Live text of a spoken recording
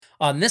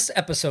On this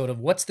episode of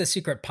What's the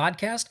Secret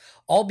podcast,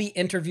 I'll be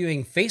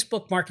interviewing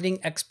Facebook marketing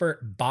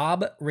expert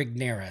Bob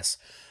Regnerus.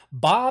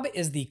 Bob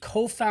is the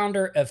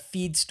co-founder of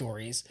Feed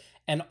Stories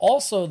and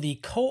also the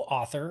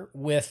co-author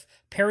with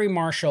Perry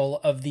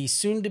Marshall of the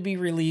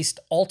soon-to-be-released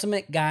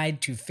Ultimate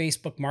Guide to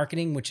Facebook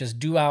Marketing, which is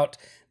due out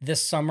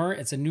this summer.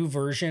 It's a new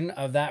version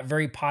of that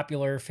very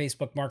popular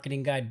Facebook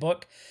marketing guide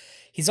book.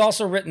 He's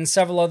also written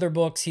several other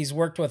books. He's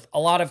worked with a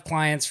lot of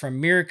clients from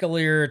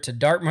Miracle-Ear to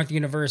Dartmouth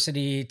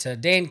University to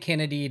Dan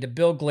Kennedy to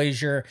Bill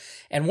Glazier.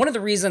 And one of the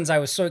reasons I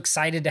was so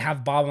excited to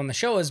have Bob on the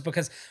show is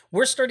because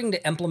we're starting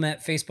to implement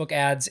Facebook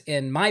ads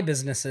in my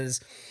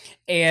businesses.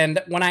 And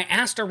when I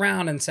asked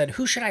around and said,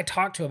 who should I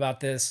talk to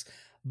about this?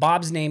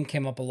 Bob's name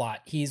came up a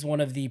lot. He's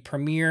one of the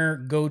premier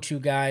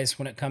go-to guys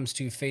when it comes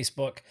to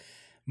Facebook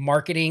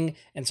marketing.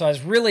 And so I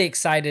was really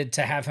excited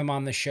to have him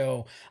on the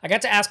show. I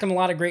got to ask him a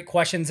lot of great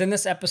questions. In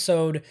this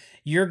episode,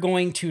 you're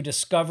going to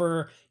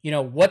discover,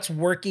 what's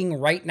working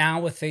right now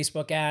with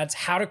Facebook ads,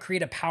 how to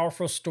create a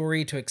powerful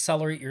story to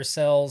accelerate your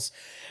sales.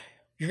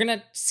 You're going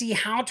to see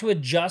how to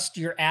adjust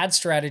your ad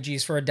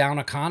strategies for a down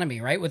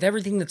economy, right? With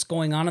everything that's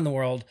going on in the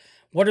world,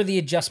 what are the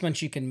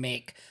adjustments you can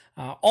make?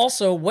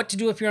 Also, what to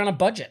do if you're on a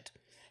budget.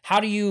 How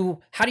do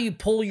you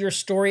pull your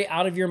story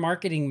out of your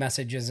marketing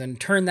messages and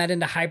turn that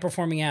into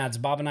high-performing ads?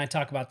 Bob and I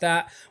talk about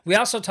that. We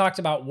also talked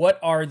about what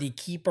are the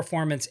key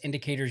performance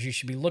indicators you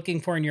should be looking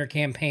for in your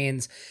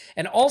campaigns.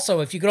 And also,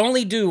 if you could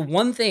only do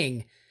one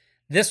thing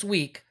this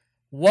week,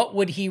 what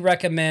would he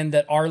recommend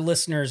that our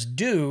listeners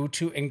do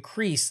to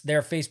increase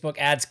their Facebook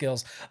ad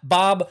skills?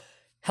 Bob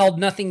held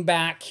nothing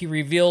back. He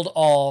revealed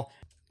all.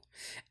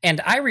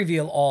 And I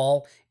reveal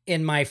all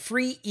in my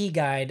free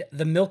e-guide,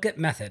 The Milk It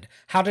Method,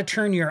 how to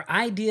turn your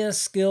idea,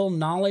 skill,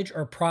 knowledge,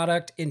 or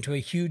product into a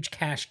huge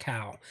cash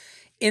cow.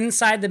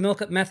 Inside The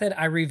Milk It Method,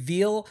 I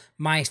reveal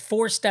my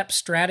 4-step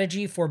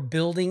strategy for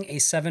building a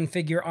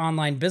 7-figure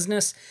online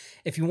business.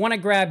 If you want to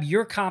grab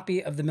your copy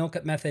of The Milk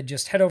It Method,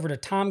 just head over to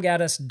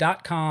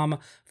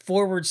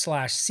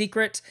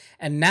tomgaddis.com/secret.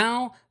 And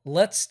now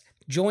let's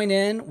join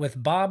in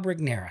with Bob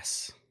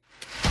Regnerus.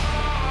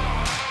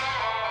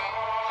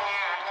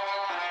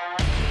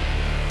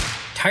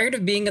 Tired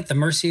of being at the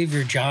mercy of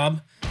your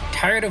job?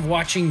 Tired of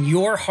watching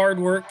your hard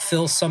work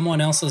fill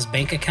someone else's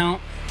bank account?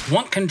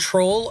 Want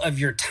control of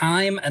your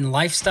time and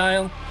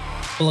lifestyle?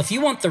 Well, if you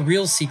want the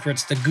real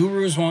secrets the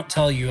gurus won't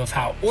tell you of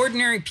how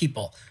ordinary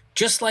people,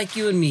 just like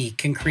you and me,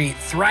 can create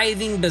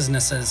thriving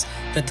businesses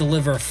that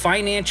deliver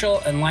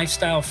financial and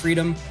lifestyle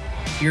freedom,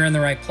 you're in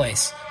the right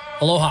place.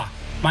 Aloha,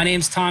 my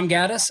name's Tom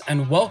Gaddis,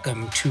 and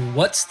welcome to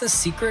What's the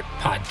Secret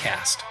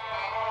podcast.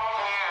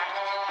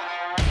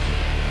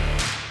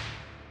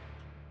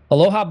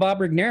 Aloha, Bob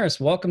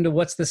Regnerus. Welcome to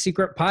What's the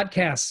Secret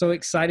podcast. So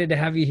excited to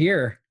have you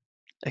here.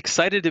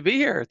 Excited to be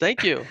here.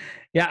 Thank you.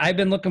 Yeah, I've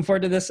been looking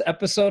forward to this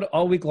episode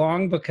all week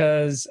long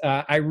because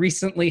I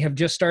recently have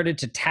just started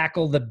to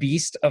tackle the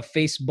beast of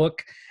Facebook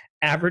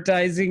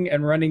advertising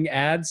and running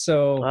ads.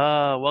 So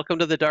welcome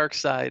to the dark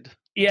side.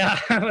 Yeah,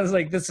 I was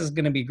like, this is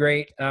going to be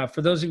great.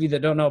 For those of you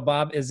that don't know,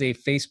 Bob is a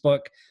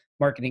Facebook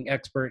marketing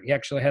expert. He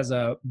actually has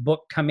a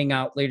book coming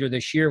out later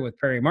this year with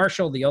Perry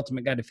Marshall, The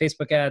Ultimate Guide to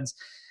Facebook Ads.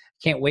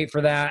 Can't wait for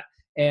that.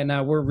 And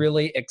we're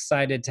really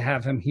excited to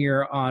have him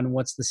here on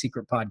What's the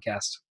Secret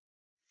podcast.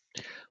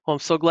 Well, I'm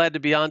so glad to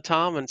be on,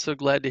 Tom, and so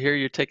glad to hear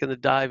you're taking the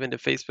dive into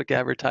Facebook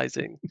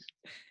advertising.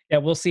 Yeah,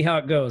 we'll see how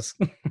it goes.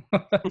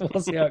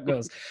 We'll see how it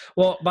goes.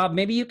 Well, Bob,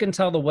 maybe you can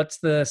tell the What's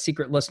the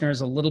Secret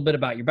listeners a little bit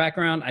about your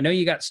background. I know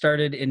you got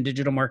started in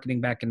digital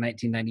marketing back in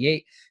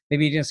 1998.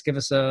 Maybe you just give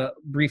us a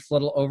brief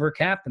little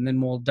overcap, and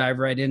then we'll dive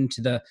right into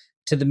the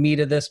meat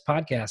of this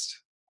podcast.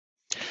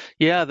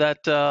 Yeah,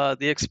 that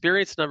the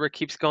experience number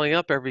keeps going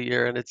up every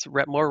year, and it's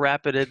more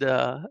rapid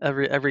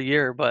every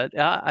year. But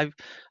I've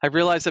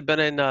realized I've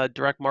been in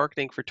direct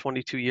marketing for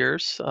 22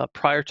 years.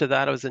 Prior to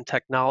that, I was in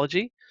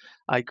technology.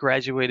 I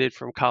graduated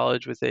from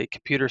college with a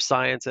computer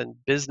science and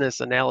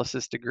business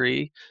analysis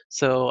degree.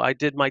 So I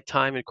did my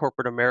time in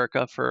corporate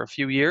America for a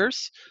few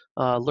years,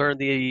 learned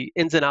the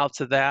ins and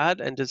outs of that,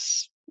 and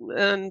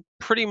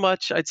pretty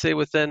much I'd say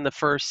within the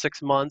first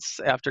 6 months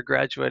after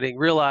graduating,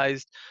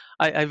 realized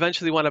I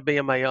eventually want to be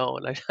on my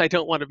own. I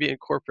don't want to be in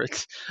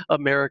corporate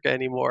America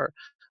anymore.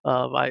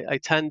 I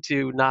tend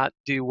to not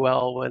do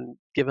well when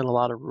given a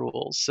lot of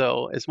rules.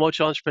 So as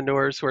most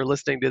entrepreneurs who are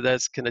listening to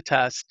this can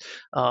attest,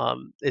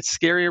 it's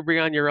scarier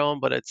being on your own,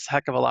 but it's a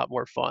heck of a lot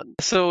more fun.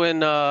 So in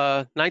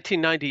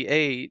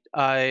 1998,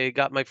 I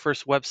got my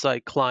first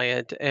website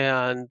client.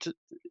 And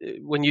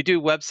when you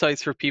do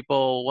websites for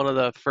people, one of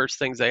the first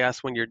things they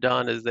ask when you're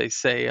done is they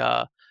say,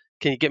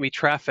 can you get me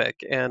traffic?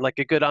 And like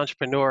a good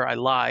entrepreneur, I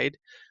lied.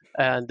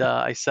 And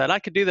I said, I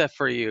could do that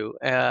for you.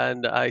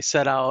 And I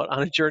set out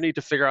on a journey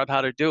to figure out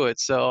how to do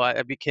it. So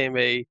I became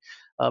a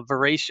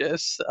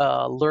voracious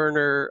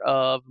learner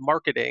of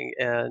marketing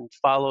and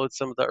followed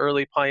some of the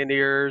early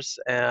pioneers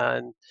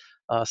and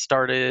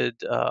started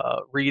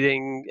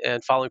reading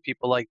and following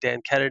people like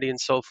Dan Kennedy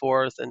and so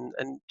forth, and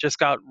just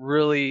got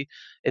really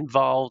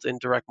involved in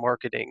direct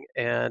marketing.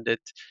 And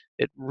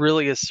it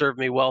really has served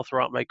me well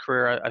throughout my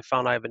career. I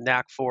found I have a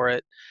knack for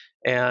it.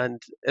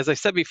 And as I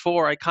said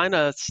before, I kind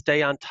of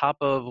stay on top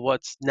of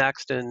what's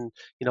next and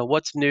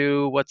what's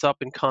new, what's up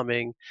and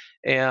coming.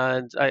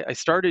 And I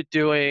started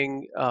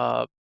doing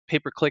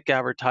pay-per-click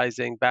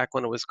advertising back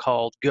when it was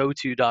called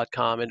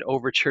GoTo.com and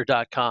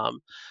Overture.com.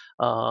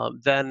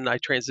 Then I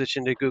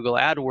transitioned to Google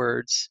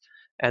AdWords.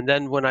 And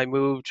then when I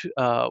moved,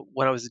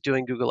 when I was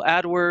doing Google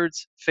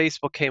AdWords,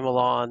 Facebook came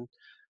along.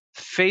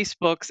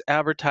 Facebook's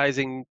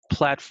advertising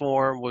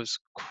platform was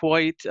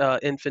quite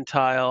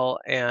infantile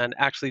and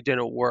actually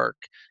didn't work.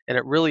 And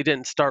it really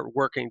didn't start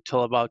working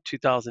till about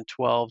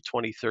 2012,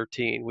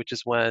 2013, which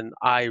is when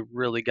I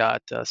really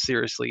got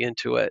seriously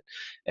into it.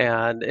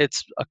 And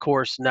it's, of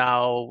course,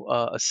 now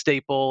a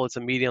staple. It's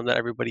a medium that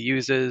everybody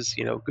uses,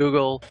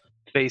 Google,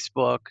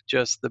 Facebook,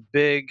 just the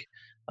big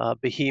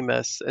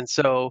behemoths. And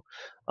so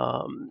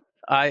um,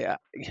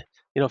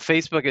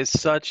 Facebook is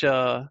such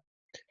a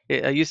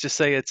I used to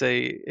say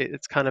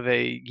it's kind of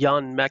a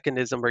young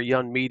mechanism or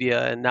young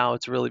media, and now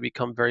it's really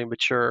become very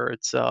mature.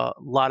 It's a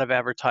lot of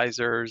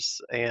advertisers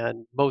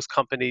and most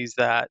companies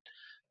that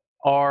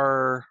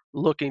are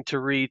looking to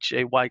reach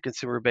a wide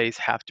consumer base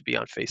have to be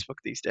on Facebook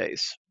these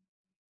days.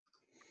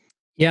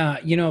 Yeah,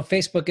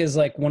 Facebook is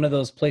like one of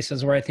those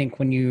places where I think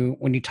when you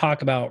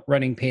talk about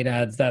running paid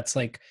ads, that's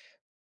like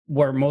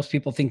where most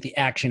people think the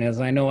action is.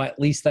 I know at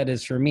least that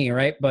is for me,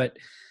 right? But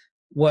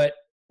what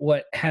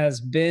what has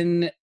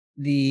been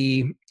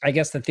the I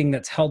guess the thing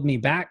that's held me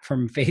back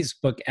from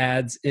Facebook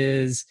ads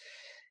is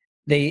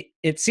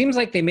it seems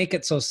like they make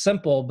it so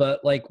simple,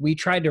 but like we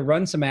tried to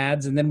run some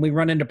ads and then we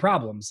run into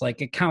problems. Like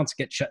accounts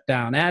get shut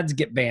down, ads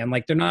get banned,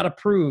 like they're not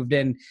approved,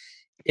 and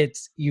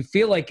you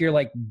feel like you're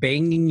like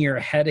banging your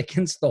head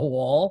against the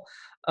wall.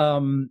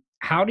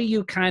 How do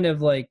you kind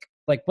of like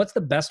what's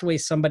the best way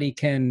somebody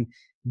can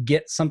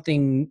get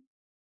something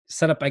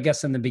set up, I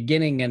guess, in the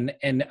beginning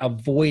and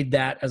avoid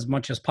that as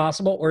much as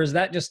possible? Or is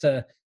that just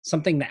a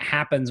something that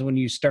happens when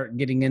you start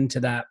getting into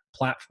that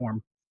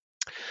platform?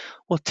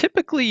 Well,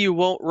 typically you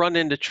won't run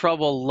into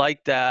trouble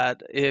like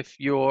that if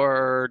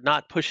you're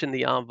not pushing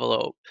the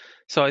envelope.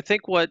 So I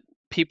think what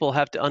people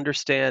have to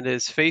understand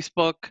is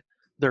Facebook,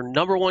 their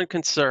number one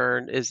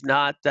concern is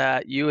not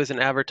that you as an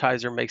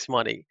advertiser makes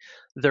money.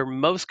 They're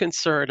most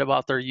concerned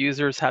about their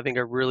users having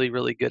a really,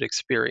 really good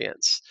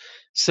experience.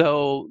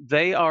 So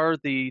they are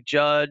the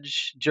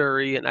judge,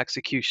 jury, and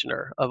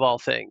executioner of all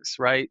things,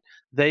 right?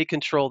 They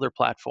control their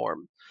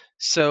platform.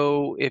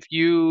 So if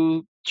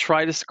you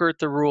try to skirt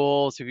the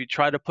rules, if you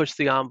try to push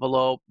the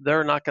envelope,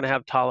 they're not going to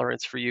have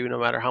tolerance for you no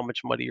matter how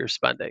much money you're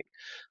spending.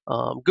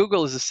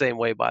 Google is the same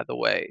way, by the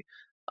way.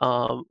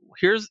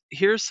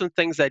 Here's some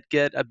things that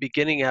get a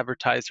beginning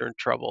advertiser in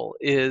trouble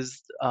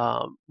is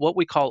what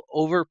we call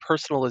over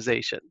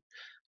personalization.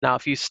 Now,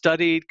 if you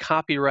studied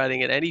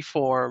copywriting in any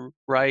form,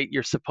 right,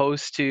 you're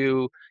supposed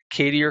to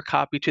cater your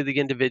copy to the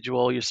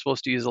individual. You're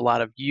supposed to use a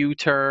lot of you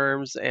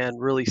terms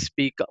and really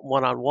speak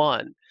one on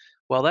one.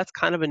 Well, that's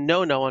kind of a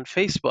no-no on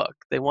Facebook.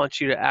 They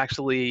want you to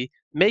actually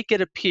make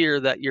it appear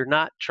that you're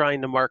not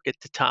trying to market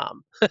to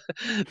Tom.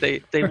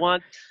 They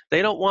want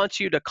they don't want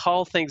you to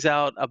call things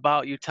out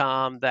about you,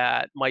 Tom,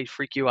 that might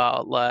freak you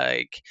out,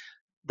 like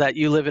that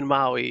you live in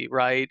Maui,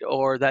 right?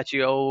 Or that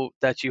you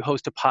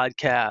host a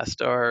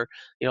podcast, or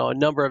a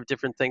number of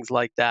different things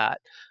like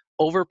that.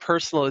 Over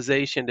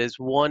personalization is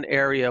one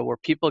area where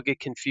people get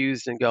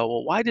confused and go,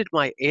 well, why did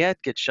my ad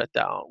get shut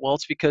down? Well,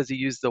 it's because you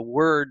used the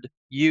word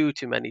you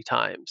too many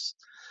times.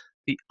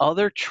 The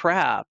other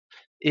trap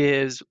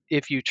is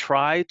if you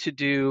try to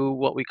do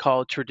what we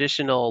call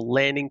traditional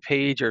landing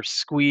page or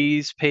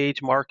squeeze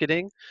page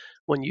marketing,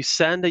 when you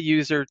send a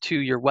user to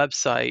your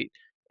website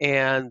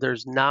and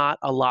there's not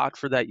a lot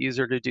for that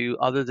user to do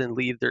other than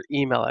leave their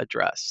email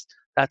address.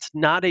 That's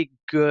not a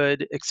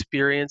good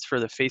experience for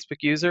the Facebook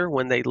user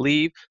when they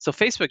leave. So,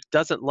 Facebook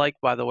doesn't like,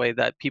 by the way,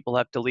 that people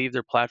have to leave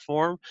their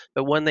platform,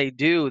 but when they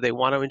do, they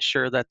want to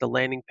ensure that the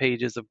landing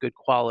page is of good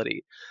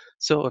quality.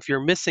 So if you're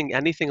missing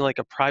anything like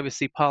a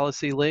privacy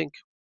policy link,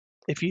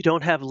 if you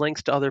don't have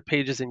links to other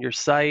pages in your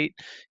site,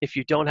 if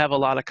you don't have a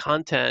lot of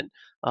content,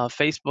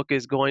 Facebook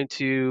is going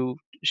to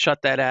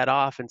shut that ad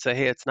off and say,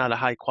 hey, it's not a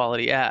high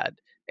quality ad.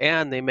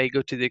 And they may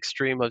go to the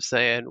extreme of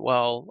saying,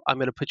 well, I'm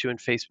going to put you in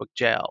Facebook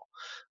jail.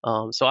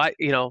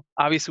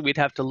 Obviously we'd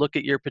have to look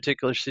at your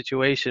particular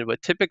situation,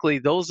 but typically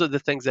those are the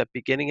things that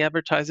beginning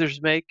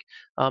advertisers make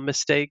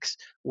mistakes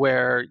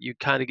where you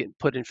kind of get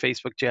put in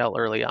Facebook jail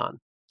early on.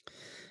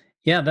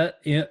 Yeah,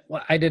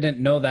 well, I didn't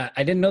know that.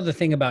 I didn't know the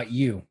thing about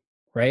you,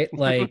 right?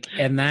 Like,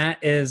 and that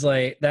is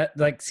like that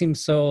like seems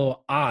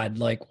so odd.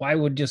 Like, why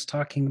would just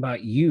talking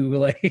about you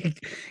like get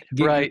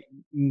you Right.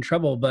 in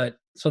trouble? But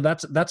so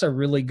that's a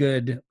really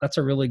good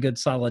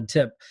solid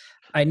tip.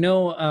 I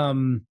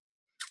know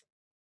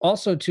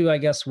also too, I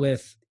guess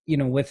with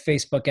with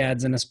Facebook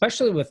ads and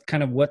especially with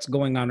kind of what's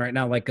going on right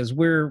now, like as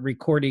we're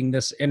recording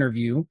this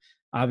interview,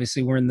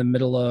 obviously we're in the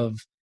middle of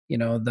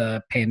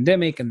the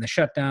pandemic and the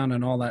shutdown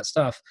and all that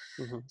stuff.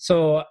 Mhm.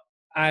 So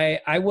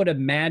I would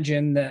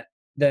imagine that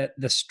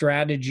the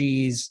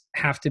strategies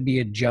have to be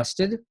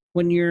adjusted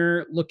when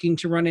you're looking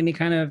to run any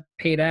kind of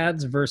paid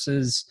ads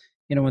versus,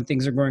 when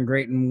things are going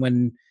great and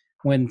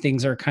when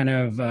things are kind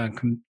of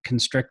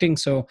constricting.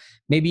 So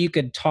maybe you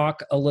could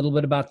talk a little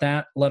bit about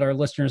that. Let our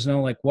listeners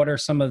know, like, what are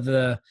some of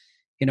the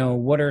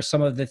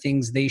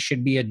things they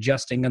should be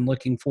adjusting and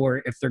looking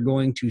for if they're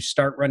going to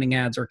start running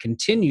ads or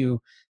continue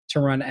to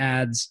run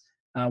ads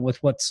with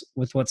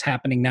what's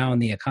happening now in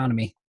the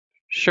economy.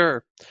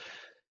 Sure.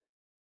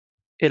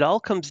 It all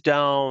comes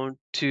down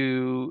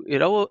to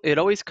it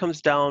always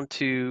comes down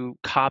to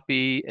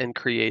copy and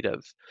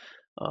creative.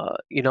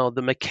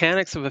 The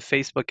mechanics of a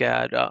Facebook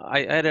ad.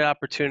 I had an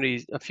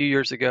opportunity a few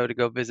years ago to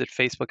go visit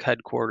Facebook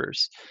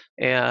headquarters,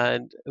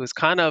 and it was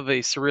kind of a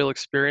surreal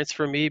experience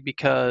for me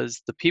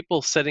because the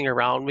people sitting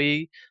around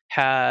me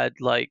had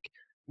like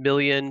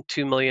million,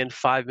 2 million,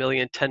 5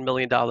 million, $10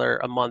 million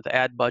a month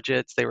ad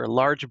budgets. They were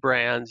large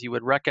brands. You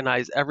would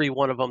recognize every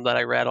one of them that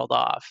I rattled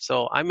off.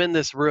 So I'm in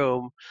this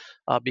room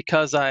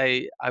because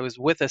I was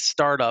with a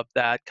startup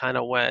that kind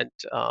of went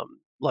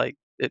like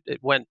it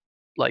went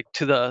like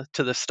to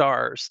the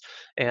stars,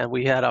 and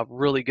we had a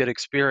really good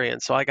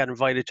experience, so I got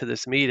invited to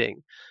this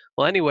meeting.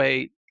 Well,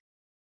 anyway,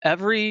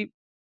 every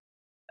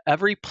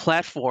every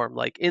platform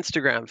like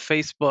Instagram,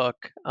 Facebook,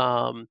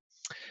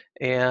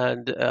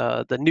 and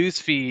the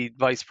newsfeed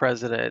vice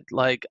president,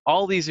 like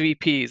all these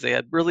VPs, they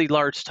had really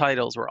large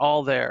titles, were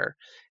all there.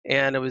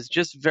 And it was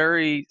just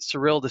very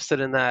surreal to sit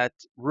in that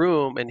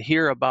room and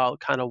hear about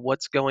kind of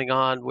what's going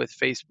on with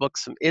Facebook,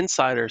 some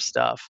insider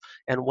stuff,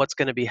 and what's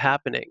going to be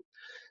happening.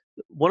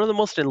 One of the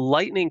most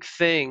enlightening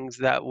things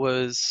that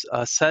was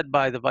said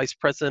by the vice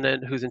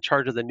president who's in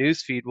charge of the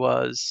newsfeed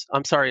was,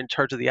 I'm sorry, in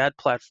charge of the ad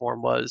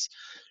platform was,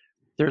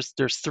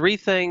 there's three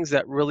things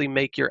that really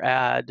make your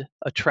ad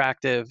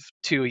attractive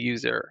to a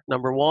user.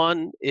 Number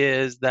one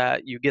is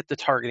that you get the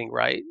targeting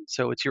right,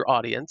 so it's your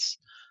audience.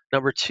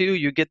 Number two,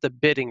 you get the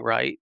bidding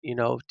right,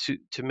 to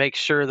make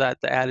sure that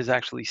the ad is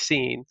actually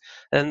seen.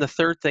 And then the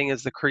third thing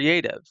is the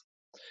creative.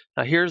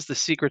 Now, here's the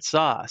secret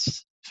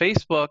sauce.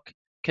 Facebook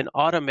can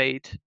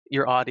automate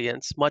your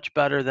audience much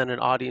better than an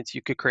audience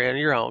you could create on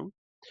your own.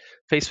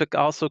 Facebook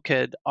also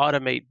could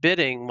automate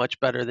bidding much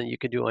better than you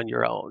could do on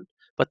your own.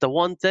 But the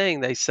one thing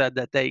they said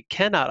that they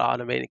cannot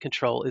automate and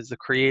control is the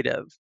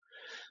creative.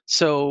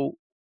 So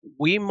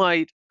we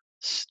might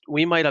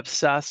we might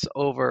obsess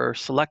over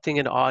selecting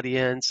an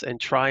audience and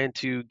trying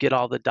to get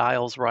all the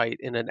dials right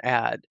in an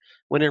ad,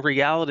 when in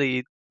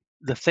reality,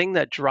 the thing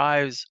that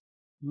drives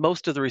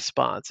most of the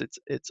response,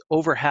 it's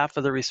over half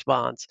of the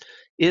response,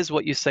 is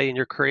what you say in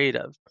your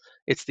creative.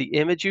 It's the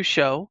image you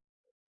show,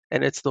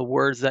 and it's the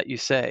words that you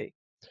say.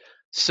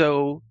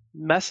 So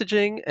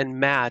messaging and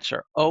match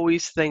are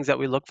always things that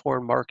we look for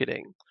in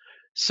marketing.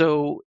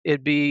 So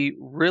it'd be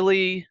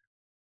really,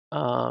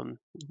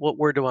 what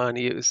word do I want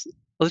to use?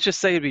 Let's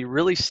just say it'd be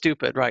really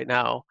stupid right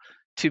now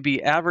to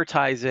be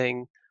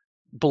advertising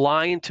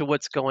blind to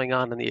what's going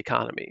on in the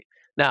economy.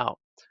 Now,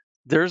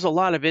 there's a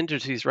lot of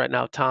industries right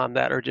now, Tom,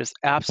 that are just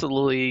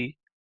absolutely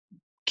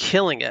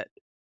killing it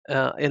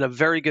in a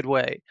very good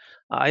way.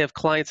 I have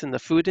clients in the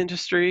food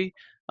industry,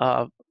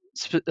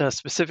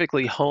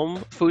 specifically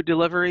home food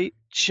delivery,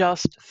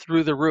 just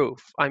through the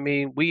roof. I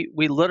mean, we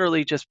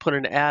literally just put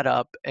an ad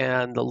up,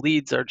 and the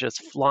leads are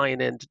just flying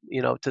in,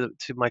 to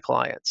my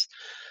clients.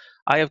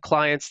 I have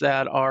clients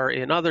that are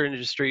in other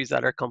industries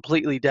that are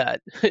completely dead.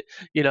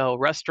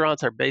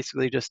 Restaurants are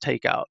basically just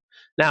takeout.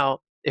 Now,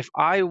 if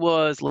I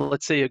was,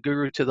 let's say, a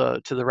guru to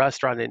the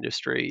restaurant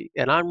industry,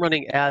 and I'm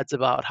running ads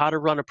about how to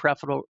run a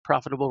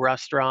profitable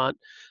restaurant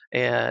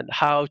and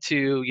how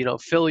to,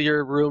 fill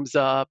your rooms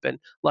up, and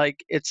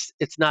like it's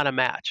not a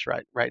match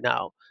right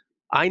now.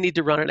 I need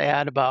to run an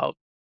ad about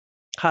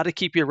how to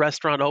keep your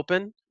restaurant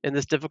open in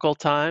this difficult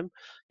time,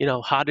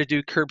 how to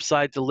do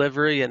curbside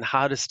delivery and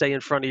how to stay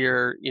in front of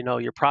your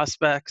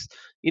prospects.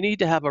 You need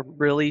to have a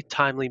really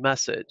timely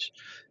message.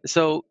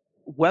 So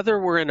whether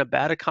we're in a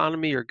bad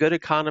economy or good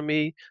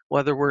economy,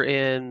 whether we're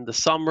in the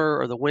summer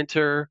or the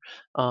winter,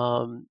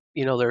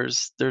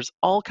 there's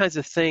all kinds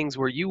of things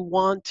where you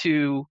want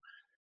to,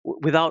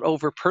 without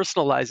over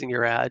personalizing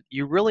your ad,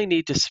 you really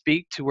need to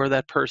speak to where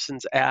that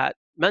person's at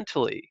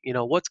mentally,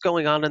 what's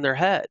going on in their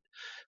head.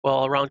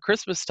 Well, around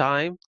Christmas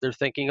time, they're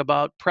thinking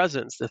about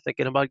presents, they're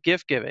thinking about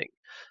gift giving.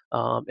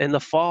 In the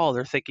fall,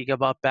 they're thinking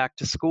about back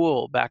to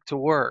school, back to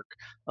work.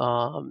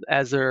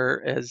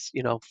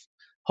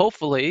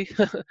 Hopefully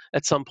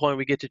at some point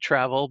we get to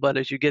travel, but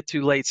as you get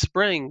to late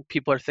spring,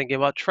 people are thinking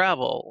about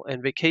travel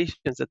and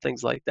vacations and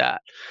things like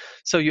that.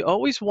 So you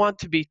always want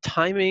to be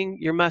timing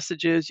your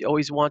messages. You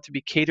always want to be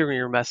catering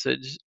your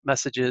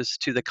messages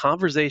to the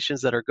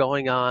conversations that are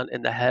going on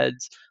in the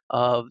heads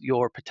of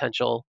your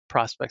potential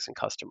prospects and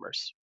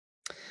customers.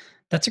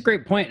 That's a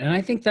great point, and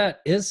I think that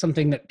is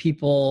something that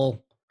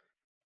people,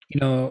 you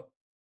know,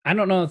 I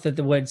don't know if that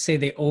they would say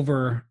they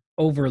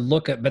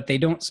overlook it, but they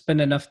don't spend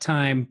enough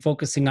time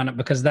focusing on it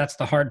because that's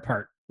the hard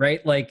part,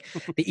 right? Like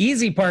the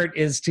easy part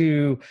is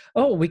to,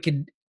 oh, we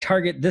could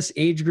target this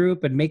age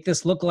group and make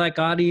this look like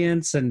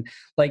audience, and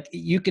like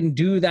you can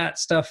do that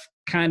stuff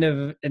kind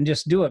of and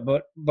just do it.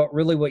 But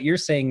really what you're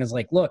saying is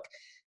like, look,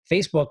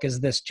 Facebook is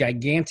this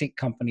gigantic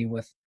company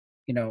with,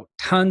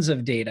 tons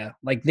of data.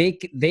 Like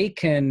they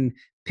can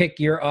pick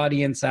your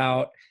audience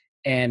out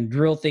and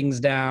drill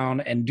things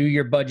down and do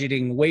your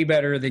budgeting way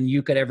better than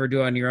you could ever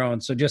do on your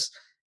own. So just,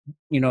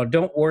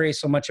 don't worry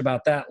so much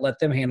about that. Let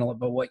them handle it.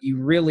 But what you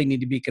really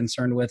need to be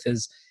concerned with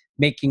is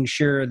making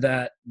sure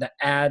that the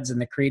ads and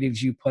the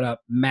creatives you put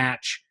up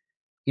match,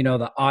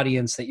 the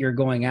audience that you're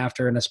going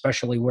after, and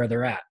especially where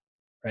they're at.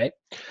 Right.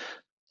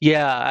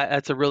 Yeah,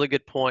 that's a really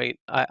good point.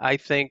 I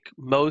think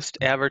most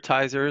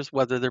advertisers,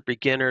 whether they're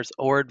beginners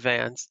or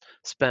advanced,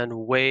 spend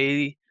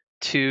way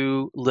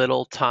too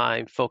little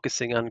time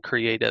focusing on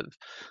creative.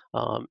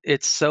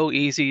 It's so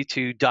easy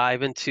to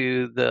dive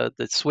into the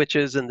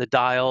switches and the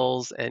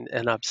dials and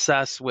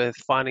obsess with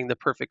finding the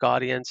perfect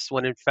audience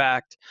when in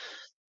fact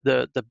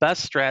the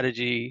best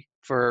strategy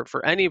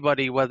for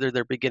anybody, whether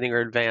they're beginning or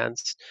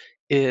advanced,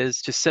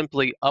 is to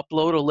simply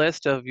upload a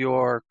list of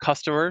your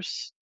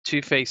customers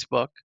to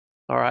Facebook.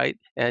 All right,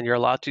 and you're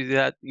allowed to do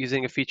that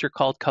using a feature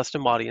called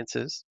custom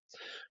audiences.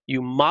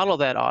 You model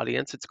that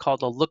audience. It's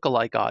called a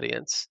lookalike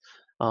audience.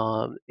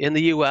 In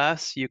the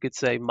US, you could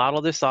say,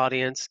 model this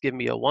audience, give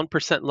me a 1%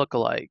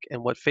 lookalike.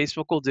 And what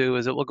Facebook will do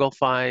is it will go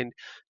find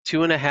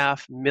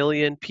 2.5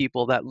 million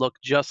people that look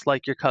just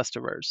like your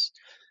customers.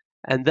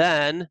 And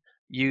then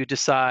you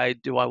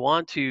decide, do I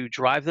want to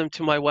drive them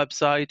to my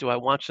website? Do I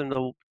want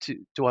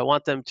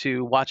them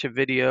to watch a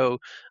video?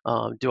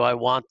 Do I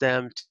want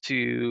them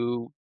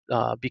to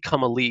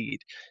become a lead?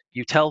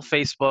 You tell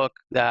Facebook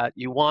that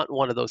you want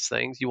one of those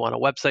things. You want a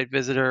website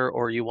visitor,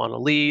 or you want a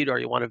lead, or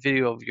you want a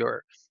video of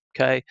your,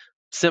 okay?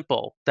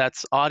 Simple.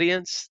 That's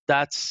audience,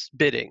 that's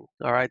bidding.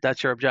 All right,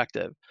 that's your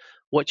objective.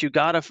 What you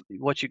gotta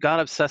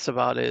obsess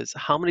about is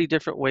how many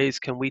different ways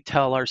can we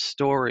tell our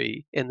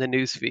story in the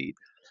newsfeed.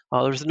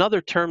 There's another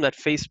term that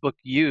Facebook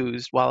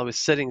used while I was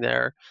sitting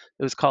there.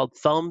 It was called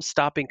thumb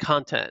stopping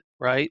content,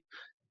 right?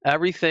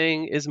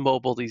 Everything is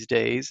mobile these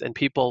days, and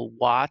people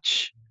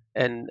watch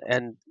and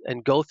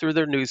go through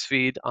their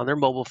newsfeed on their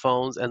mobile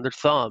phones and their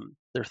thumb.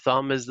 Their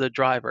thumb is the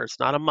driver. It's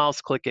not a mouse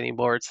click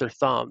anymore, it's their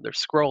thumb. They're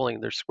scrolling,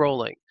 they're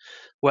scrolling.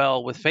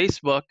 Well, with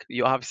Facebook,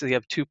 you obviously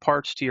have two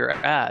parts to your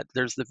ad.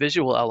 There's the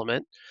visual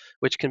element,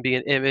 which can be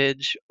an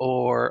image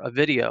or a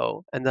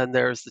video, and then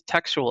there's the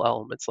textual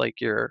elements like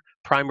your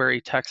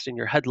primary text in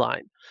your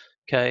headline.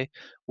 Okay?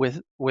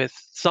 With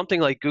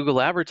something like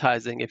Google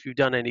advertising, if you've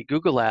done any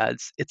Google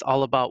ads, it's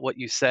all about what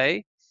you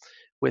say.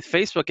 With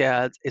Facebook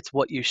ads, it's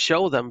what you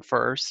show them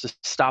first to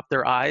stop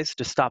their eyes,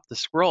 to stop the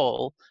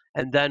scroll,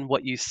 and then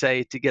what you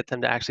say to get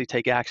them to actually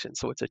take action.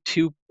 So it's a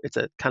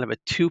kind of a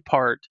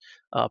two-part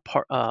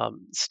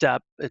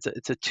step.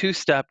 It's a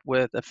two-step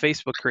with a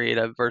Facebook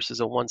creative versus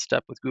a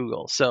one-step with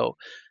Google. So,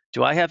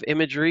 do I have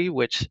imagery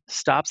which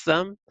stops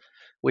them,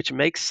 which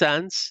makes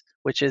sense,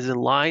 which is in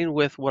line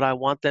with what I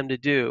want them to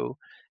do?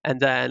 And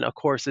then, of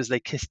course, as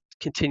they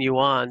continue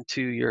on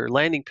to your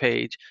landing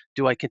page,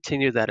 do I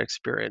continue that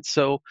experience?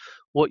 So,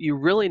 what you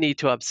really need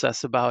to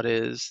obsess about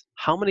is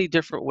how many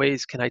different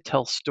ways can I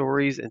tell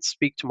stories and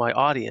speak to my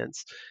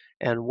audience?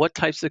 And what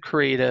types of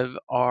creative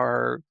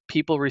are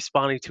people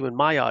responding to in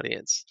my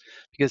audience?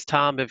 Because,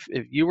 Tom, if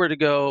you were to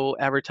go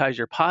advertise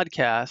your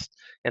podcast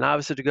and I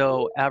was to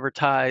go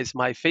advertise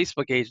my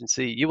Facebook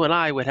agency, you and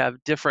I would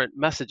have different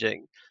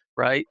messaging,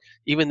 right?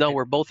 Even though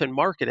we're both in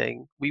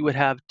marketing, we would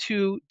have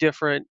two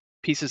different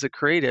pieces of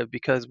creative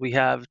because we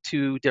have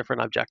two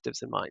different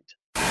objectives in mind.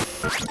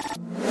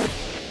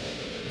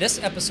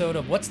 This episode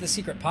of What's the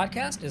Secret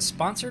podcast is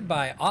sponsored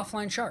by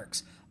Offline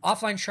Sharks.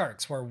 Offline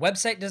Sharks, where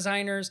website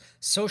designers,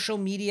 social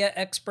media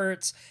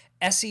experts,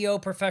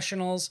 SEO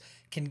professionals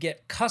can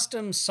get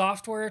custom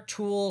software,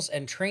 tools,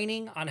 and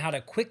training on how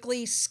to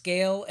quickly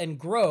scale and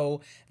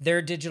grow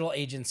their digital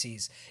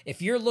agencies.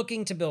 If you're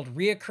looking to build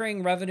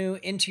reoccurring revenue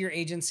into your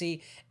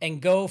agency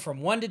and go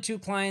from 1 to 2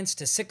 clients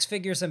to 6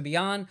 figures and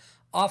beyond,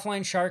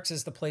 Offline Sharks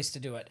is the place to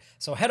do it.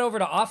 So head over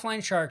to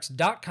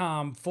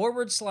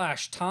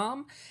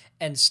offlinesharks.com/Tom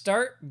and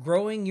start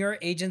growing your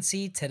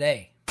agency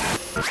today.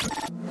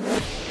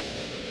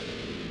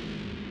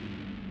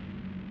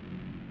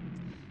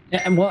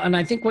 And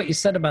I think what you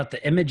said about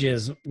the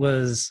images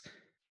was,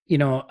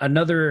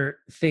 another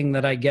thing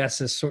that I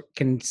guess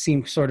can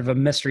seem sort of a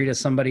mystery to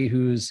somebody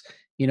who's,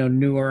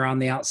 newer on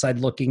the outside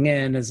looking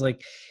in, is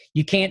like,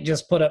 you can't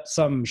just put up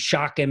some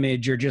shock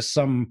image or just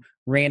some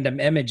random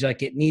image.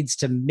 Like, it needs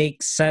to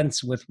make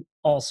sense with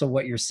also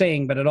what you're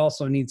saying, but it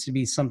also needs to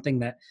be something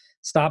that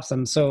stops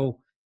them.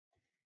 So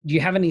do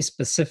you have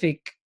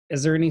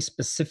is there any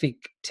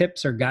specific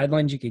tips or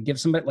guidelines you could give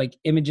somebody, like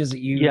images that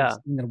Yeah,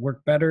 that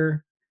work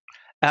better?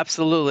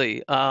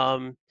 absolutely.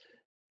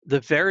 The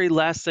very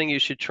last thing you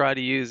should try to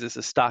use is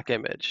a stock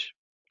image,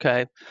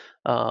 okay?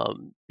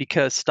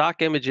 Because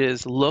stock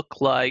images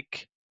look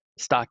like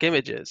stock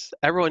images.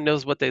 Everyone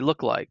knows what they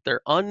look like.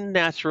 They're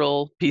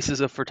unnatural pieces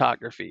of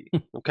photography,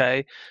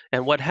 okay?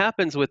 And what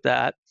happens with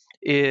that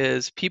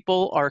is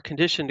people are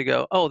conditioned to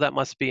go, oh, that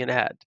must be an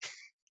ad,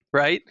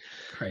 right?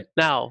 Right.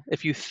 Now,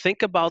 if you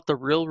think about the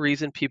real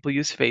reason people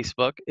use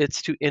Facebook,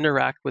 it's to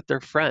interact with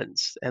their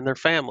friends and their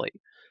family.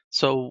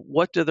 So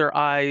what are their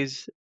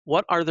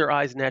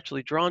eyes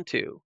naturally drawn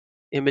to?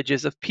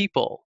 Images of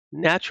people,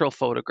 natural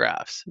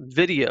photographs,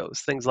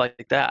 videos, things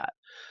like that.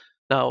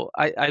 Now,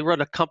 I run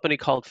a company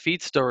called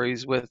Feed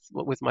Stories with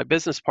my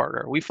business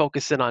partner. We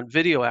focus in on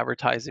video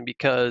advertising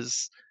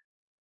because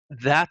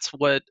that's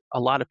what a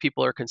lot of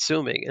people are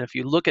consuming. And if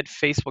you look at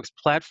Facebook's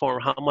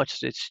platform, how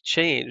much it's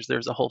changed,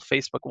 there's a whole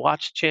Facebook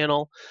Watch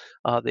channel.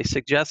 They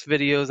suggest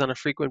videos on a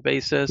frequent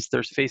basis.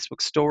 There's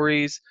Facebook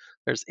Stories.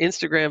 There's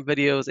Instagram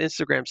videos,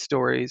 Instagram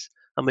Stories.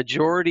 A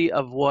majority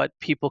of what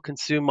people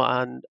consume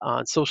on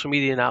social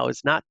media now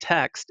is not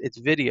text, it's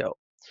video.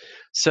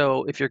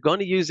 So if you're going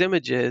to use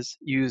images,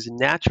 use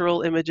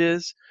natural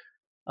images.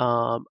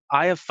 I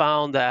have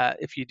found that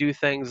if you do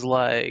things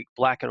like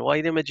black and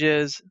white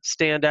images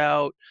stand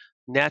out,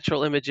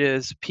 natural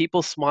images,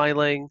 people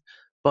smiling,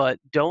 but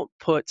don't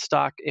put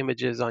stock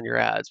images on your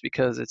ads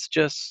because it's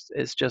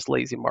just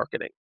lazy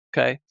marketing.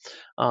 Okay.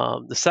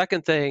 The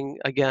second thing,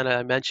 again,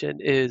 I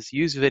mentioned is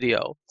use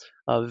video.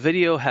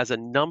 Video has a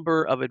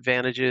number of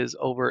advantages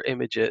over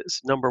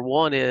images. Number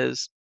one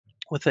is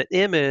with an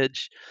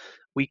image,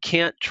 we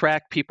can't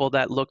track people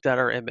that looked at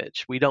our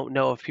image. We don't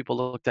know if people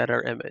looked at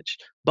our image.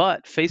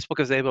 But Facebook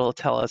is able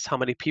to tell us how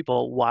many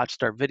people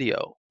watched our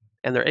video,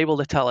 and they're able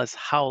to tell us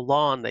how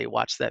long they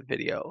watched that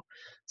video.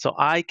 So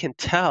I can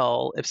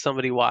tell if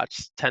somebody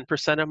watched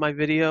 10% of my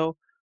video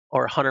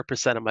or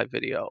 100% of my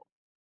video.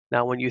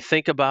 Now, when you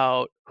think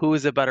about who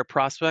is a better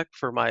prospect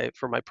for my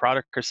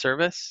product or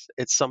service,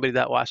 it's somebody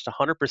that watched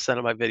 100%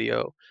 of my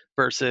video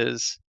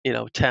versus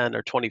 10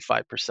 or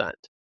 25%.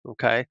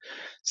 Okay,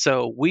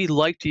 so we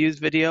like to use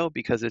video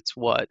because it's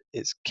what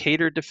is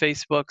catered to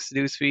Facebook's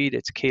newsfeed,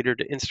 it's catered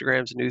to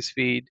Instagram's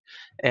newsfeed,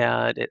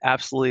 and it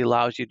absolutely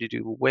allows you to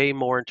do way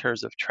more in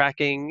terms of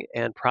tracking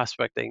and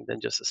prospecting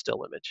than just a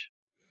still image.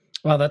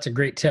 Wow, that's a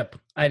great tip.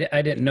 I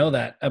didn't know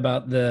that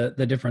about the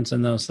difference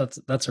in those.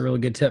 That's a really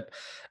good tip.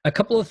 A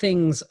couple of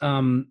things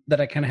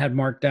that I kind of had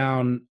marked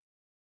down.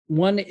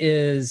 One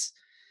is,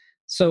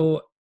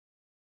 so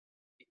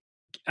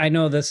I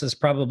know this is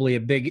probably a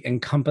big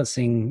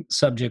encompassing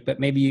subject, but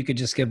maybe you could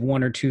just give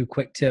one or two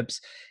quick tips.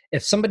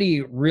 If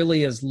somebody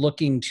really is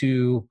looking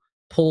to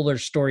pull their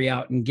story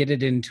out and get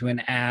it into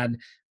an ad,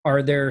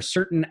 are there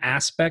certain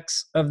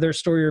aspects of their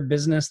story or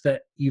business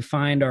that you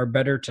find are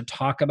better to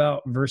talk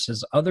about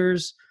versus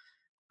others?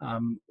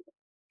 Um,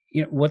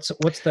 what's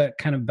the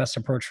kind of best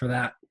approach for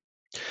that?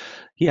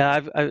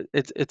 Yeah,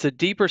 it's a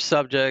deeper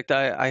subject.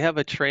 I have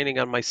a training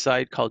on my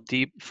site called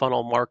Deep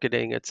Funnel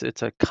Marketing. It's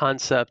a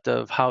concept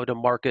of how to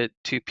market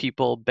to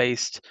people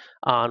based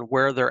on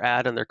where they're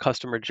at in their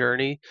customer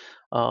journey.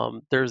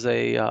 There's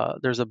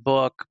a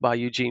book by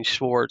Eugene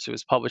Schwartz. It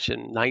was published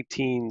in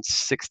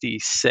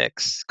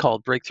 1966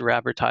 called Breakthrough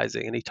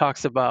Advertising, and he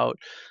talks about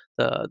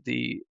the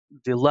the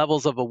the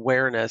levels of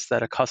awareness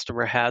that a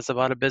customer has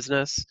about a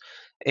business.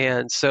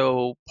 And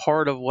so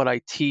part of what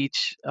I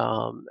teach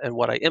and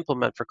what I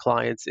implement for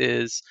clients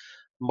is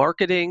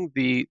marketing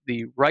the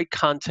right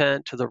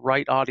content to the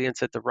right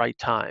audience at the right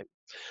time.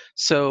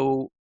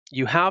 So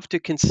you have to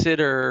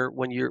consider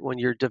when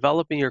you're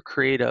developing your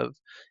creative,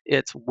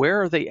 it's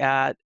where are they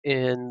at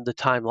in the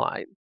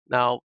timeline.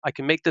 Now, I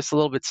can make this a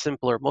little bit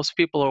simpler. Most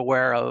people are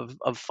aware of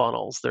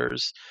funnels.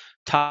 There's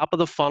top of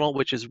the funnel,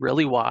 which is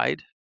really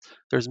wide.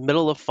 There's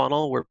middle of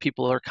funnel where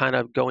people are kind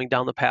of going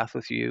down the path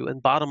with you,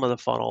 and bottom of the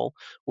funnel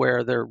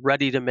where they're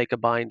ready to make a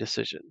buying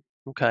decision.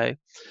 Okay.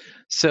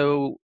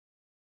 So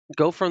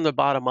go from the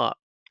bottom up.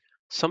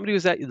 Somebody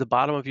who's at the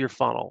bottom of your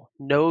funnel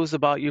knows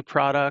about your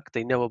product,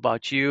 they know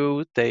about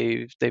you,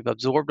 they've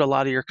absorbed a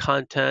lot of your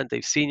content,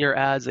 they've seen your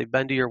ads, they've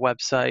been to your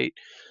website.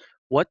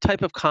 What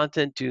type of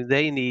content do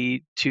they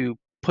need to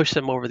push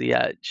them over the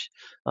edge?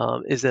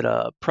 Is it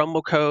a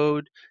promo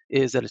code?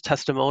 Is it a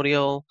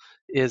testimonial?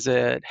 Is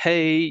it,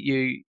 hey,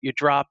 you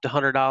dropped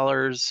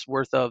 $100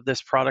 worth of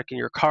this product in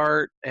your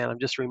cart, and I'm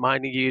just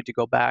reminding you to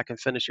go back and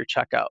finish your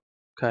checkout.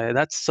 Okay,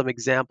 that's some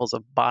examples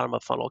of bottom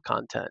of funnel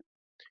content.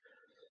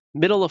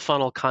 Middle of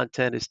funnel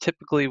content is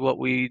typically what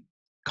we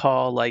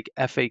call like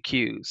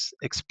FAQs,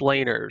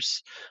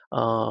 explainers,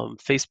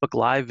 Facebook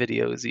Live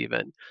videos,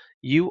 even.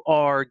 You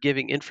are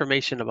giving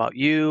information about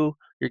you,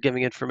 you're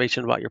giving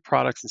information about your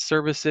products and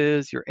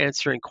services, you're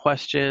answering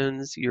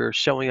questions, you're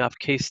showing off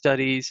case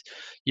studies,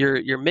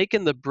 you're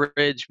making the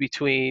bridge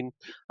between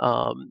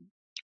um,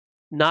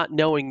 not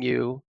knowing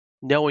you,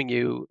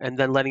 and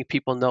then letting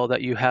people know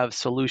that you have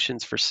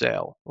solutions for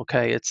sale.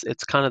 Okay,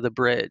 it's kind of the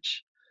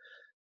bridge.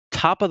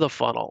 Top of the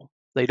funnel,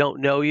 they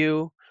don't know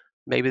you,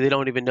 maybe they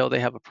don't even know they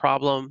have a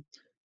problem.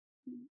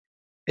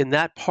 In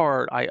that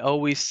part, I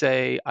always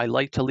say I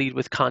like to lead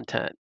with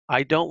content.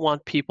 I don't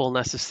want people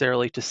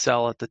necessarily to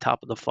sell at the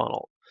top of the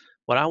funnel.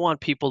 What I want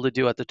people to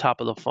do at the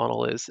top of the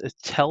funnel is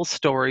tell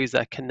stories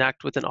that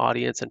connect with an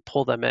audience and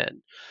pull them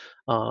in.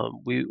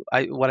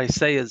 What I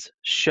say is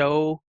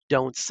show,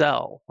 don't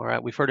sell. All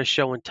right, we've heard of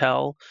show and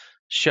tell.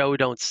 Show,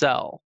 don't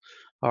sell.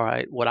 All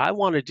right, what I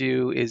want to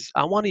do is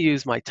I want to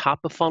use my top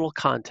of funnel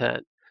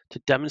content to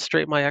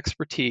demonstrate my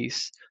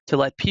expertise, to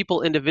let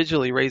people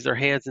individually raise their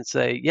hands and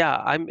say, yeah,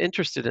 I'm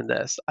interested in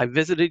this. I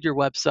visited your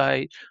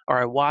website or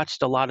I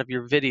watched a lot of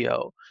your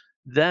video.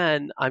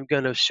 Then I'm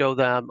going to show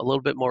them a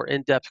little bit more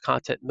in-depth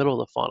content,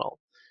 middle of the funnel.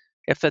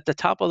 If at the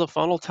top of the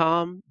funnel,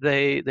 Tom,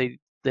 they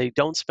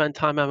don't spend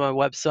time on my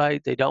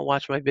website, they don't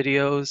watch my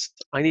videos,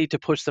 I need to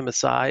push them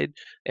aside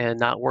and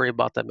not worry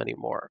about them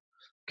anymore.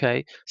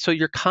 Okay, so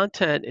your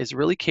content is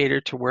really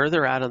catered to where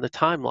they're at on the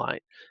timeline,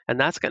 and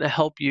that's going to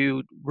help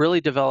you really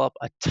develop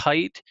a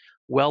tight,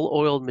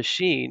 well-oiled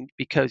machine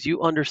because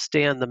you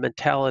understand the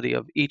mentality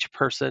of each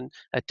person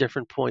at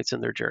different points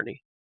in their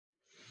journey.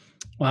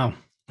 Wow.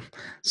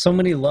 So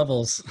many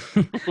levels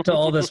to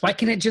all this. Why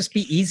can't it just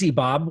be easy,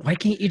 Bob? Why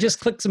can't you just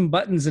click some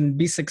buttons and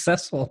be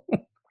successful?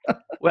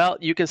 Well,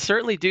 you can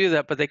certainly do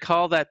that, but they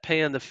call that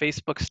paying the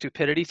Facebook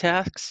stupidity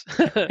tax,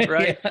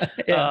 right?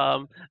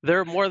 Yeah.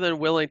 They're more than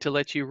willing to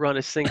let you run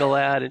a single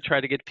ad and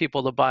try to get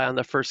people to buy on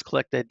the first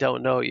click that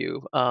don't know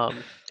you.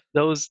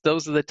 Those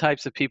are the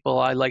types of people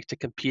I like to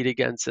compete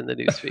against in the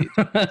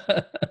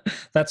newsfeed.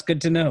 That's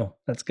good to know.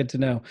 That's good to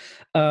know.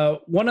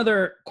 One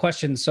other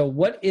question. So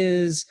what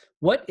is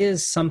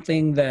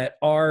something that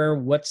our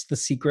What's the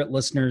Secret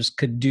listeners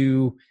could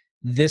do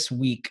this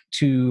week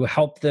to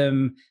help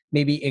them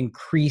maybe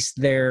increase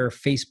their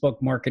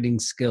Facebook marketing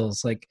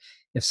skills? Like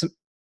if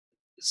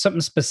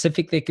something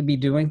specific they could be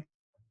doing?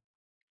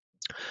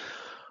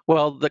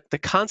 Well, the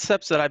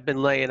concepts that I've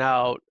been laying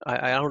out,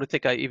 I don't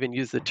think I even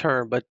use the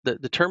term, but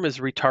the term is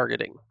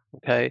retargeting.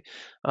 Okay.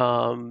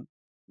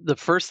 The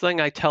first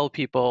thing I tell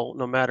people,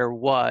 no matter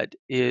what,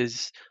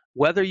 is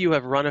whether you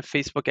have run a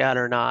Facebook ad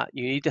or not,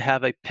 you need to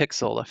have a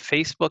pixel, a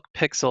Facebook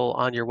pixel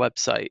on your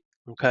website.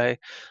 Okay.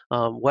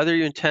 Whether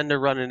you intend to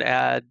run an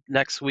ad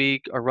next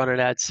week or run an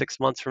ad 6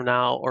 months from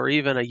now or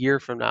even a year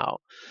from now,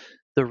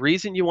 the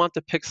reason you want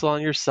the pixel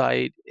on your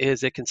site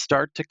is it can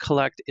start to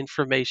collect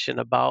information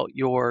about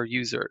your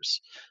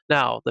users.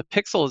 Now, the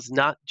pixel is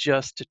not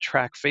just to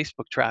track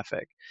Facebook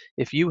traffic.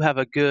 If you have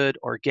a good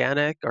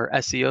organic or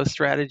SEO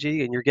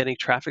strategy and you're getting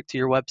traffic to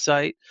your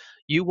website,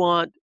 you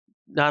want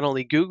not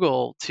only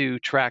Google to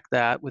track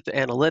that with the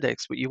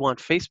analytics, but you want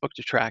Facebook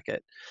to track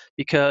it.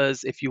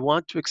 Because if you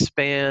want to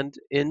expand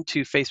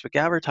into Facebook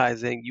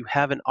advertising, you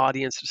have an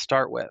audience to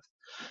start with.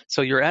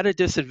 So you're at a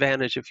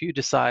disadvantage if you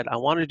decide, I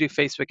want to do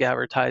Facebook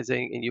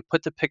advertising, and you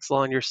put the pixel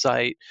on your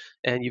site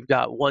and you've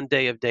got 1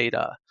 day of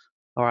data.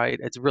 All right,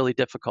 it's really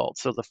difficult.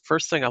 So the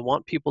first thing I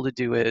want people to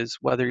do is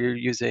whether you're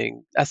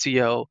using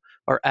SEO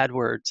or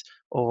AdWords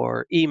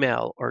or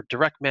email or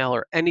direct mail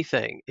or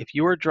anything, if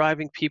you are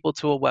driving people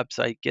to a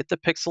website, get the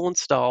pixel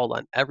installed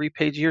on every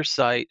page of your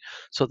site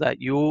so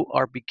that you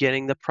are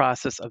beginning the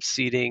process of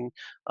seeding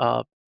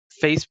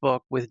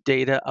Facebook with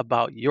data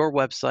about your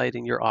website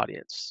and your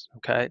audience.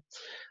 Okay.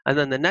 And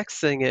then the next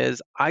thing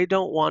is, I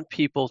don't want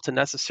people to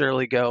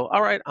necessarily go,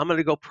 all right, I'm going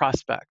to go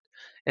prospect.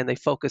 And they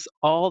focus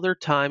all their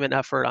time and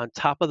effort on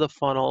top of the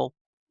funnel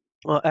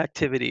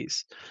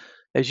activities.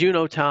 As you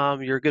know,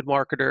 Tom, you're a good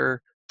marketer.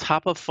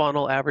 Top of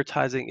funnel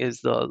advertising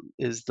is the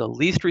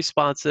least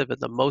responsive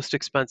and the most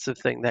expensive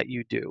thing that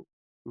you do.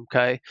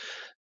 Okay.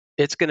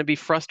 It's going to be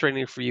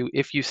frustrating for you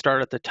if you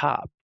start at the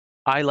top.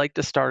 I like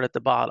to start at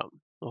the bottom.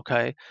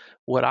 Okay.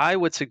 What I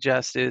would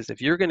suggest is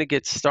if you're going to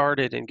get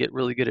started and get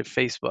really good at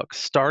Facebook,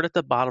 start at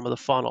the bottom of the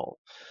funnel.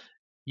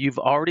 You've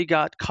already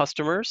got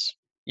customers.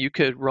 You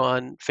could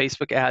run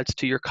Facebook ads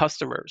to your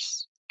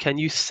customers. Can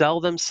you sell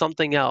them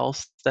something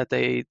else that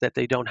they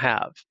don't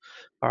have?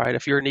 All right.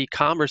 If you're an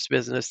e-commerce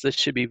business, this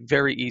should be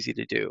very easy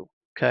to do.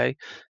 Okay.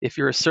 If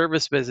you're a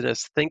service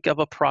business, think of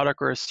a product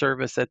or a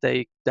service that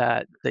they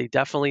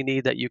definitely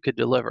need that you could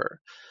deliver,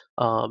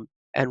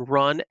 and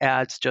run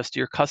ads just to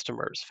your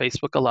customers.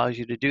 Facebook allows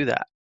you to do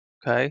that.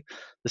 Okay.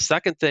 The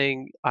second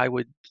thing I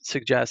would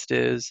suggest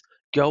is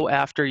go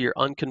after your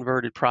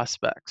unconverted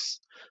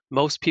prospects.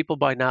 Most people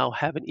by now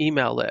have an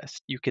email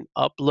list. You can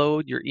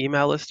upload your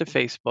email list to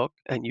Facebook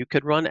and you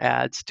could run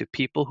ads to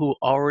people who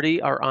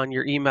already are on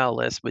your email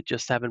list but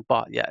just haven't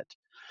bought yet.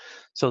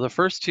 So the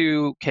first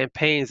two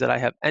campaigns that I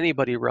have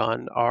anybody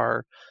run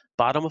are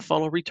bottom of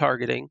funnel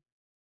retargeting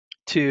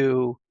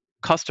to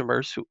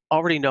customers who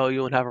already know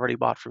you and have already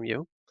bought from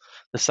you.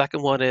 The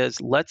second one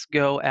is let's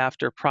go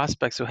after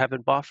prospects who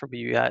haven't bought from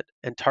you yet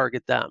and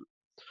target them.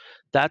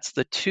 That's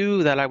the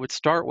two that I would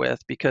start with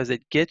because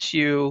it gets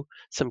you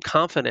some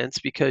confidence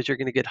because you're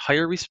going to get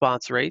higher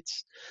response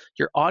rates.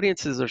 Your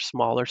audiences are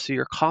smaller, so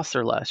your costs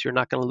are less. You're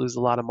not going to lose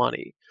a lot of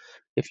money.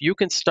 If you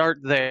can start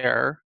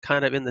there,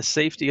 kind of in the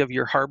safety of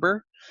your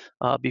harbor,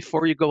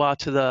 before you go out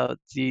to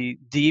the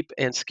deep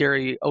and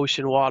scary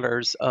ocean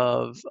waters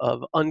of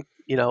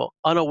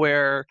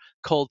unaware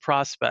cold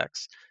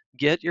prospects,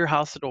 get your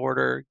house in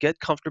order, get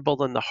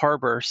comfortable in the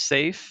harbor,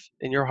 safe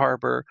in your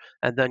harbor,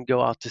 and then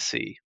go out to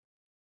sea.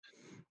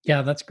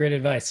 Yeah, that's great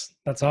advice.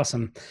 That's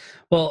awesome.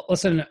 Well,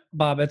 listen,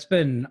 Bob, it's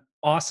been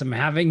awesome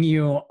having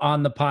you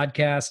on the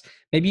podcast.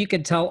 Maybe you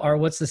could tell our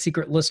What's the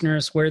Secret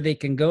listeners where they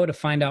can go to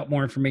find out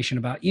more information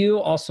about you.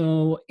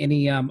 Also,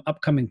 any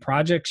upcoming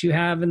projects you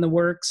have in the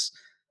works.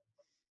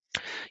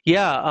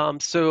 Yeah,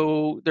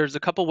 so there's a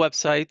couple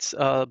websites,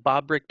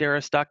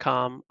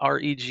 bobrignerus.com,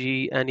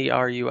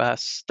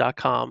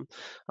 regnerus.com.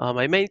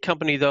 My main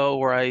company, though,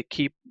 where I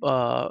keep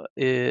a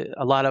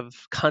lot of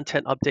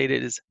content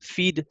updated is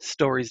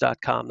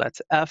feedstories.com. That's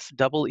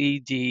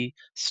FEED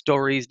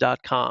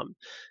stories.com.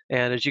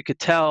 And as you could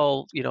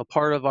tell,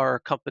 part of our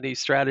company's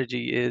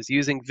strategy is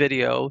using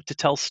video to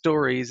tell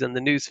stories in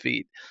the news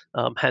feed,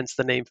 hence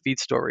the name Feed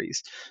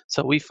Stories.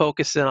 So we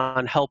focus in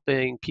on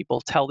helping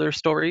people tell their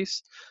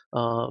stories,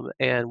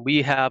 and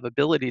we have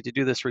ability to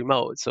do this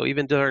remote. So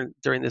even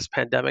during this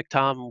pandemic,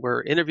 Tom,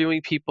 we're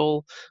interviewing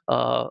people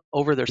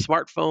over their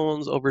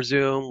smartphones, over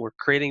Zoom. We're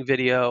creating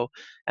video,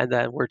 and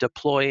then we're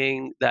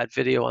deploying that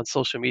video on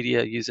social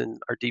media using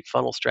our deep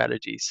funnel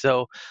strategy.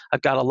 So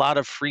I've got a lot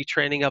of free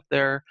training up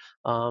there.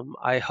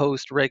 I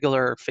host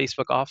regular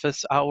Facebook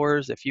office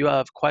hours. If you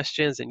have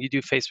questions and you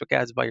do Facebook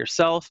ads by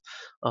yourself,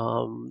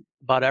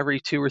 about every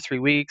 2 or 3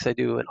 weeks, I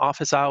do an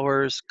office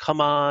hours. Come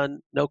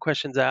on, no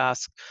questions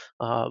asked.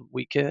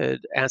 We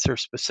could answer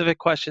specific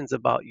questions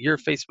about your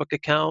Facebook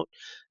account.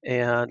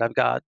 And I've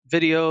got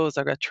videos,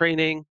 I've got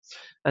training.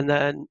 And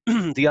then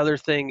the other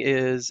thing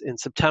is in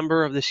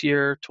September of this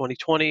year,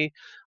 2020,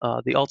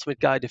 The Ultimate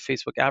Guide to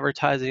Facebook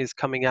Advertising is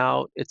coming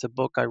out. It's a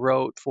book I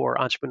wrote for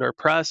Entrepreneur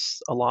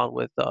Press along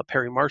with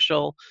Perry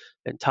Marshall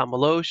and Tom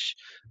Maloche.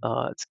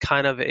 It's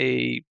kind of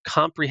a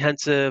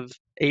comprehensive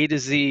A to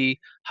Z,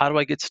 how do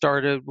I get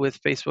started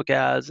with Facebook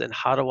ads and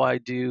how do I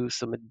do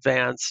some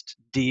advanced,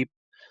 deep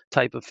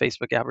type of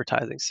Facebook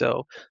advertising.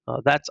 So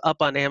that's up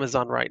on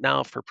Amazon right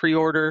now for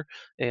pre-order,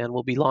 and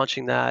we'll be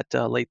launching that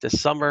late this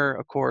summer,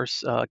 of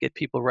course, get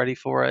people ready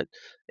for it.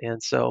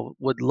 And so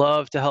would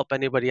love to help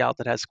anybody out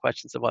that has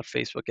questions about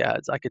Facebook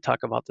ads. I could talk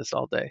about this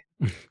all day.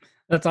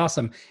 That's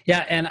awesome.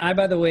 Yeah. And I,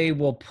 by the way,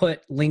 will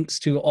put links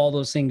to all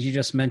those things you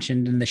just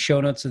mentioned in the show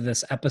notes of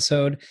this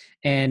episode.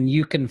 And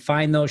you can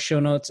find those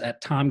show notes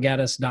at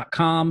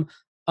tomgaddis.com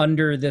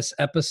under this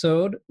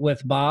episode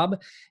with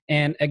Bob.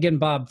 And again,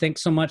 Bob,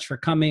 thanks so much for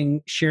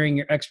coming, sharing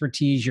your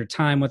expertise, your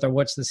time with our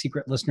What's the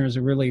Secret listeners.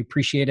 I really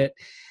appreciate it.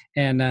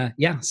 And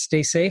yeah,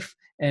 stay safe.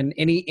 And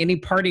any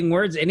parting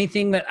words,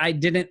 anything that I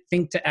didn't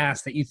think to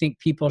ask that you think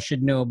people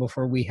should know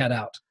before we head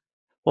out?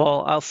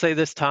 Well, I'll say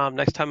this, Tom.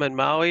 Next time in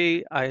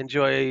Maui, I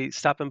enjoy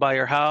stopping by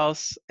your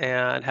house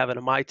and having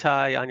a Mai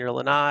Tai on your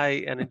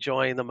lanai and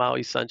enjoying the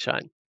Maui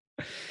sunshine.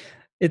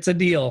 It's a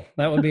deal.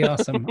 That would be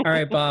awesome. All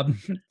right, Bob.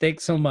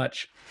 Thanks so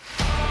much.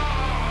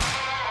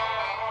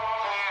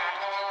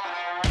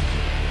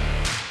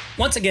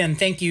 Once again,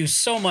 thank you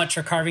so much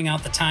for carving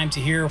out the time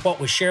to hear what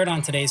was shared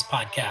on today's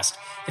podcast.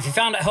 If you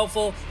found it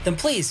helpful, then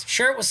please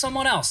share it with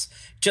someone else.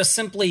 Just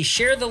simply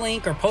share the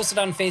link or post it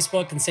on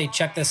Facebook and say,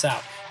 check this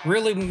out.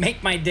 Really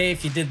make my day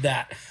if you did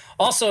that.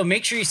 Also,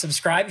 make sure you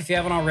subscribe if you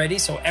haven't already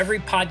so every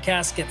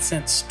podcast gets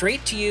sent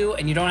straight to you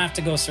and you don't have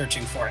to go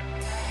searching for it.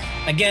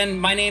 Again,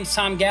 my name's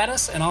Tom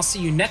Gaddis, and I'll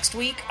see you next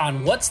week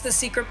on What's the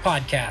Secret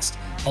Podcast.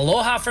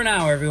 Aloha for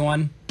now,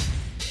 everyone.